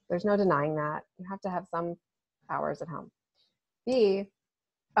homeschool. There's no denying that. You have to have some hours at home. B,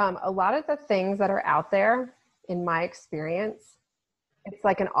 a lot of the things that are out there, in my experience, it's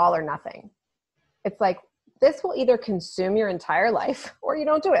like an all or nothing. It's like, this will either consume your entire life or you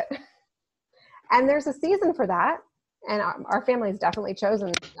don't do it. And there's a season for that. And our family's definitely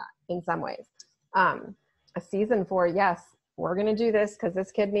chosen that in some ways. A season for, yes, we're going to do this because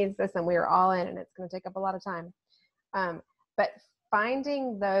this kid needs this and we are all in and it's going to take up a lot of time. But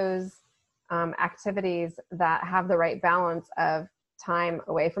finding those activities that have the right balance of time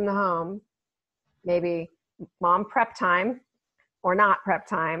away from the home, maybe mom prep time or not prep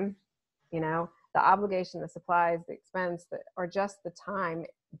time, the obligation, the supplies, the expense, or just the time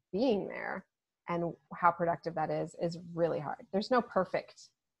being there and how productive that is really hard. There's no perfect,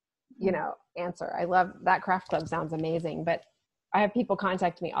 answer. I love that craft club, sounds amazing, but I have people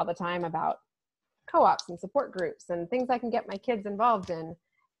contact me all the time about co-ops and support groups and things I can get my kids involved in.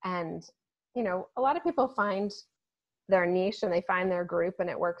 And, a lot of people find their niche and they find their group and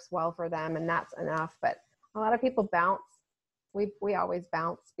it works well for them and that's enough. But a lot of people bounce. We always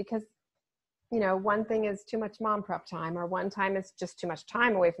bounce because, one thing is too much mom prep time, or one time is just too much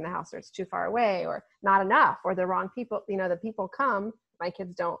time away from the house, or it's too far away, or not enough, or the wrong people, the people come, my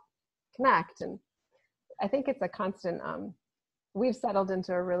kids don't connect. And I think it's a constant, we've settled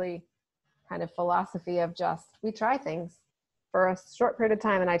into a really kind of philosophy of just, we try things for a short period of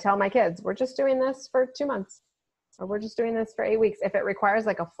time. And I tell my kids, we're just doing this for 2 months, or we're just doing this for 8 weeks. If it requires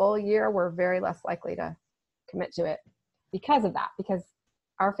like a full year, we're very less likely to commit to it because of that, because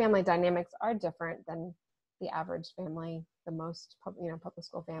our family dynamics are different than the average family, the most, public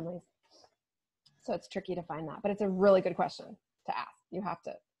school families. So it's tricky to find that, but it's a really good question to ask. You have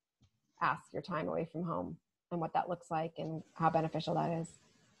to ask your time away from home and what that looks like and how beneficial that is.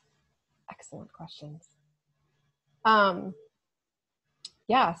 Excellent questions.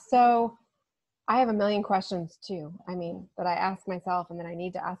 Yeah, so I have a million questions too. I mean, that I ask myself and then I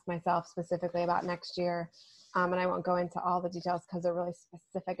need to ask myself specifically about next year. And I won't go into all the details because they're really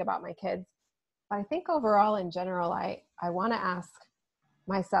specific about my kids. But I think overall in general, I want to ask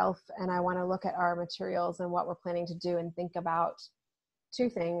myself, and I want to look at our materials and what we're planning to do and think about 2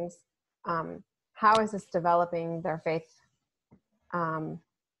 things. How is this developing their faith? And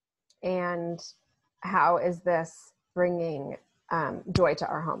how is this bringing joy to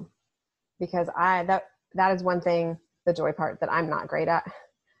our home? Because that is one thing, the joy part, that I'm not great at.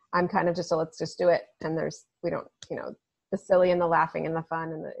 I'm kind of just a let's just do it. And we don't, the silly and the laughing and the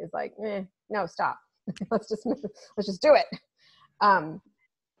fun and is like, no, stop. let's just do it.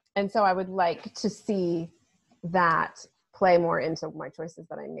 And so I would like to see that play more into my choices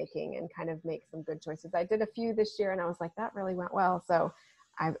that I'm making and kind of make some good choices. I did a few this year and I was like, that really went well. So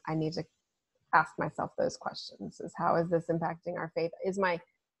I need to ask myself those questions: is how is this impacting our faith?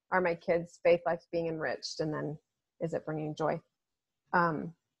 Are my kids' faith lives being enriched? And then is it bringing joy?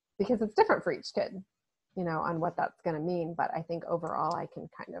 Because it's different for each kid, on what that's going to mean. But I think overall I can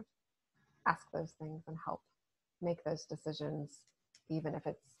kind of ask those things and help make those decisions, even if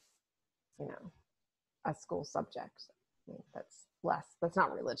it's, a school subject that's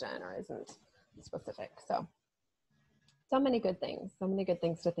not religion or isn't specific. So many good things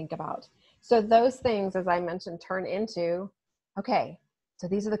to think about. So those things, as I mentioned, turn into, okay, so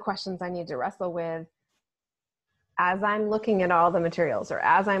these are the questions I need to wrestle with as I'm looking at all the materials, or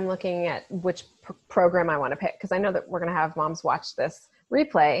as I'm looking at which program I want to pick. Because I know that we're going to have moms watch this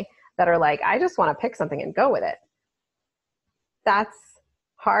replay that are like, I just want to pick something and go with it. That's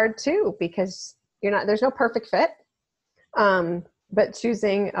hard too, because there's no perfect fit. But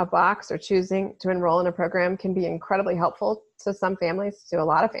choosing a box or choosing to enroll in a program can be incredibly helpful to some families, to a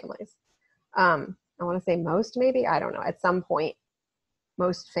lot of families. I want to say most, maybe, I don't know. At some point,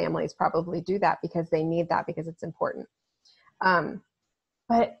 most families probably do that because they need that, because it's important.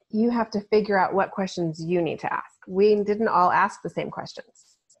 But you have to figure out what questions you need to ask. We didn't all ask the same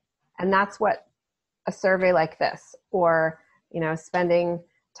questions. And that's what a survey like this, or, spending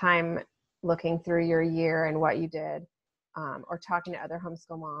time looking through your year and what you did, or talking to other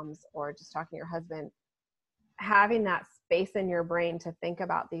homeschool moms, or just talking to your husband, having that space in your brain to think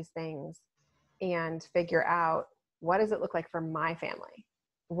about these things and figure out, what does it look like for my family?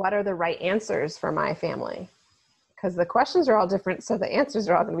 What are the right answers for my family? Because the questions are all different, so the answers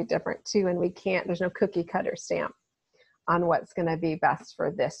are all going to be different too. And there's no cookie cutter stamp on what's going to be best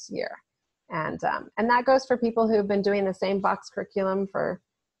for this year. And that goes for people who've been doing the same box curriculum for,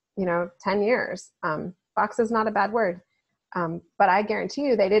 10 years. Box is not a bad word. But I guarantee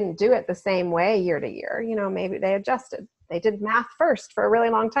you they didn't do it the same way year to year. Maybe they adjusted. They did math first for a really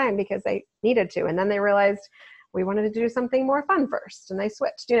long time because they needed to. And then they realized we wanted to do something more fun first, and they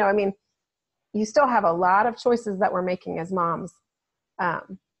switched. You still have a lot of choices that we're making as moms, no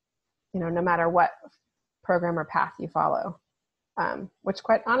matter what program or path you follow, which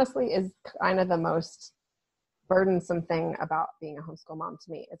quite honestly is kind of the most burdensome thing about being a homeschool mom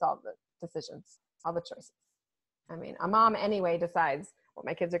to me, is all the decisions, all the choices. I mean, a mom anyway decides what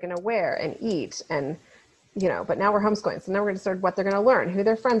my kids are going to wear and eat, and, but now we're homeschooling. So now we're going to decide what they're going to learn, who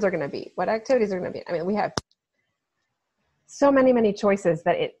their friends are going to be, what activities are going to be. I mean, we have so many, many choices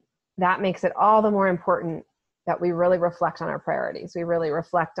that makes it all the more important that we really reflect on our priorities. We really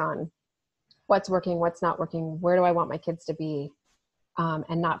reflect on what's working, what's not working, where do I want my kids to be,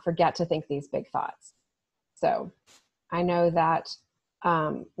 and not forget to think these big thoughts. So I know that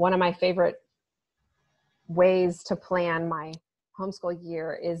one of my favorite ways to plan my homeschool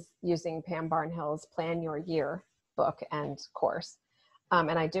year is using Pam Barnhill's Plan Your Year book and course.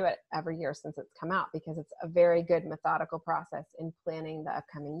 And I do it every year since it's come out, because it's a very good methodical process in planning the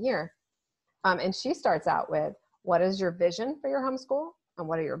upcoming year. And she starts out with, what is your vision for your homeschool and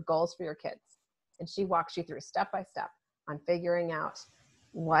what are your goals for your kids? And she walks you through step by step on figuring out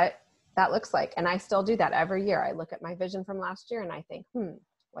what that looks like. And I still do that every year. I look at my vision from last year and I think,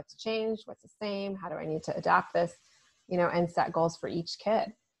 what's changed? What's the same? How do I need to adapt this? And set goals for each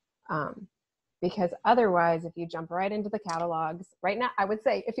kid. because otherwise, if you jump right into the catalogs right now, I would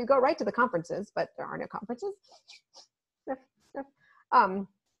say if you go right to the conferences, but there are no conferences,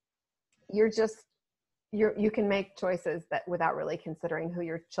 you can make choices that without really considering who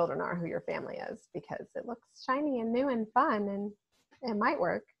your children are, who your family is, because it looks shiny and new and fun and it might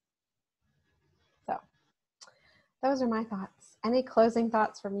work. So those are my thoughts. Any closing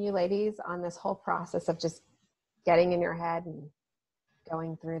thoughts from you ladies on this whole process of just getting in your head and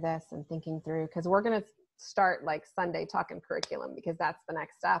going through this and thinking through? Because we're going to start like Sunday talking curriculum, because that's the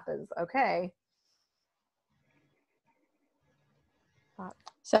next step is, okay.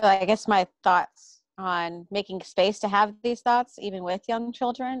 So I guess my thoughts on making space to have these thoughts, even with young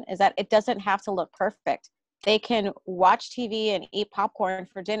children, is that it doesn't have to look perfect. They can watch TV and eat popcorn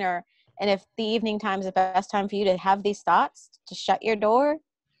for dinner. And if the evening time is the best time for you to have these thoughts, to shut your door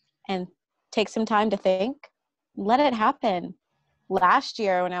and take some time to think, let it happen. Last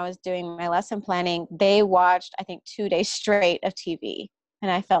year when I was doing my lesson planning, they watched, I think, 2 days straight of TV,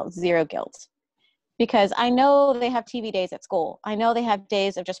 and I felt zero guilt. Because I know they have TV days at school. I know they have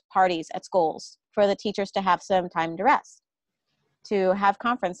days of just parties at schools for the teachers to have some time to rest, to have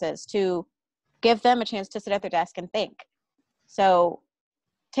conferences, to give them a chance to sit at their desk and think. So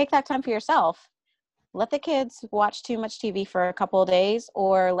take that time for yourself. Let the kids watch too much TV for a couple of days,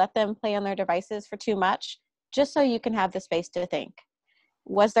 or let them play on their devices for too much, just so you can have the space to think.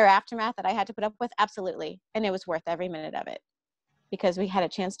 Was there aftermath that I had to put up with? Absolutely. And it was worth every minute of it, because we had a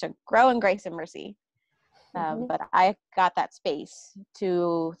chance to grow in grace and mercy. But I got that space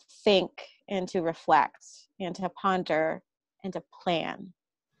to think and to reflect and to ponder and to plan,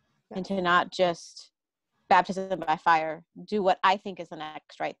 and to not just baptism by fire, do what I think is the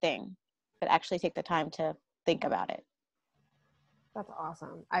next right thing, but actually take the time to think about it. That's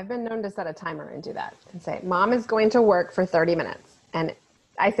awesome. I've been known to set a timer and do that and say, Mom is going to work for 30 minutes. And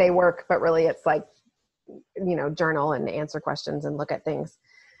I say work, but really it's like, journal and answer questions and look at things.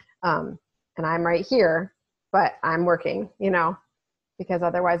 And I'm right here, but I'm working, because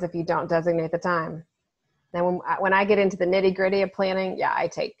otherwise if you don't designate the time, then when I get into the nitty gritty of planning, I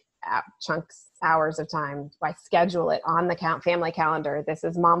take hours of time. I schedule it on the family calendar. This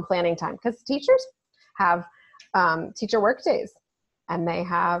is mom planning time, because teachers have teacher work days, and they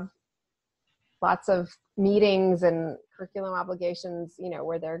have lots of meetings and curriculum obligations,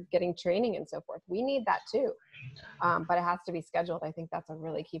 where they're getting training and so forth. We need that too. But it has to be scheduled. I think that's a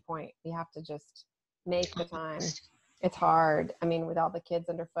really key point. You have to just make the time. It's hard. I mean, with all the kids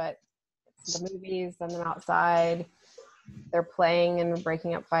underfoot, the movies, send them outside, they're playing and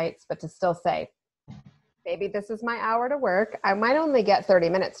breaking up fights, but to still say, maybe this is my hour to work. I might only get 30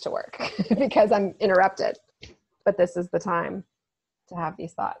 minutes to work because I'm interrupted, but this is the time to have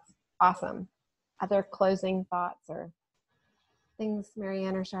these thoughts. Awesome. Other closing thoughts or things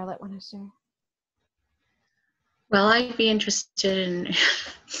Marianne or Charlotte want to share? Well, I'd be interested in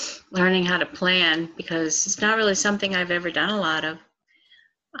learning how to plan, because it's not really something I've ever done a lot of.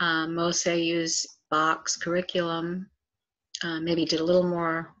 Mostly I use box curriculum. Maybe did a little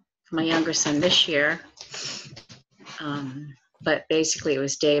more for my younger son this year. But basically it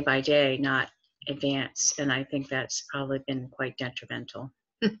was day by day, not advanced. And I think that's probably been quite detrimental,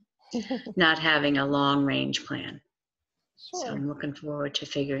 not having a long range plan. Sure. So I'm looking forward to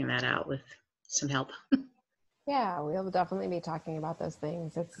figuring that out with some help. Yeah, we'll definitely be talking about those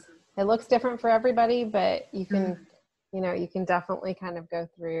things. It looks different for everybody, but you can, you can definitely kind of go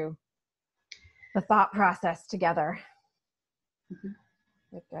through the thought process together.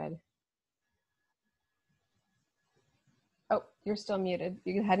 Good. Oh, you're still muted.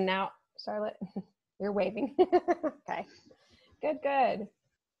 You heading out, Charlotte? You're waving. Okay. Good.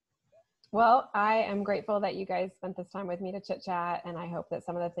 Well, I am grateful that you guys spent this time with me to chit chat, and I hope that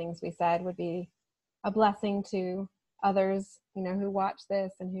some of the things we said would be a blessing to others, who watch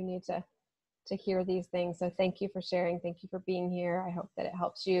this and who need to hear these things. So thank you for sharing. Thank you for being here. I hope that it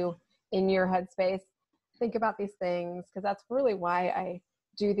helps you in your headspace think about these things, because that's really why I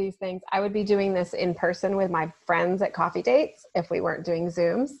do these things. I would be doing this in person with my friends at coffee dates if we weren't doing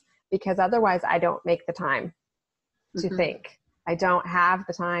Zooms, because otherwise I don't make the time to think. I don't have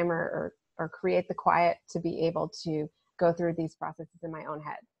the time or create the quiet to be able to go through these processes in my own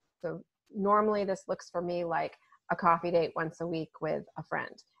head. So normally this looks for me like a coffee date once a week with a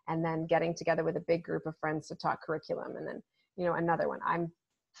friend, and then getting together with a big group of friends to talk curriculum. And then, another one. I'm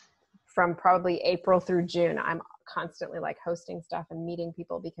from probably April through June, I'm constantly like hosting stuff and meeting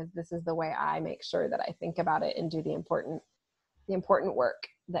people, because this is the way I make sure that I think about it and do the important work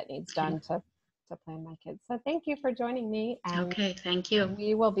that needs done to plan my kids. So thank you for joining me. And okay, thank you.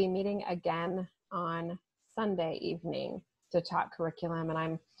 We will be meeting again on Sunday evening to talk curriculum. And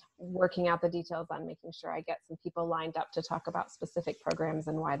I'm working out the details on making sure I get some people lined up to talk about specific programs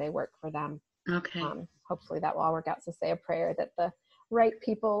and why they work for them. Okay. Hopefully that will all work out. So say a prayer that the right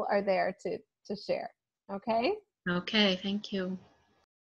people are there to share. Okay? Okay, thank you.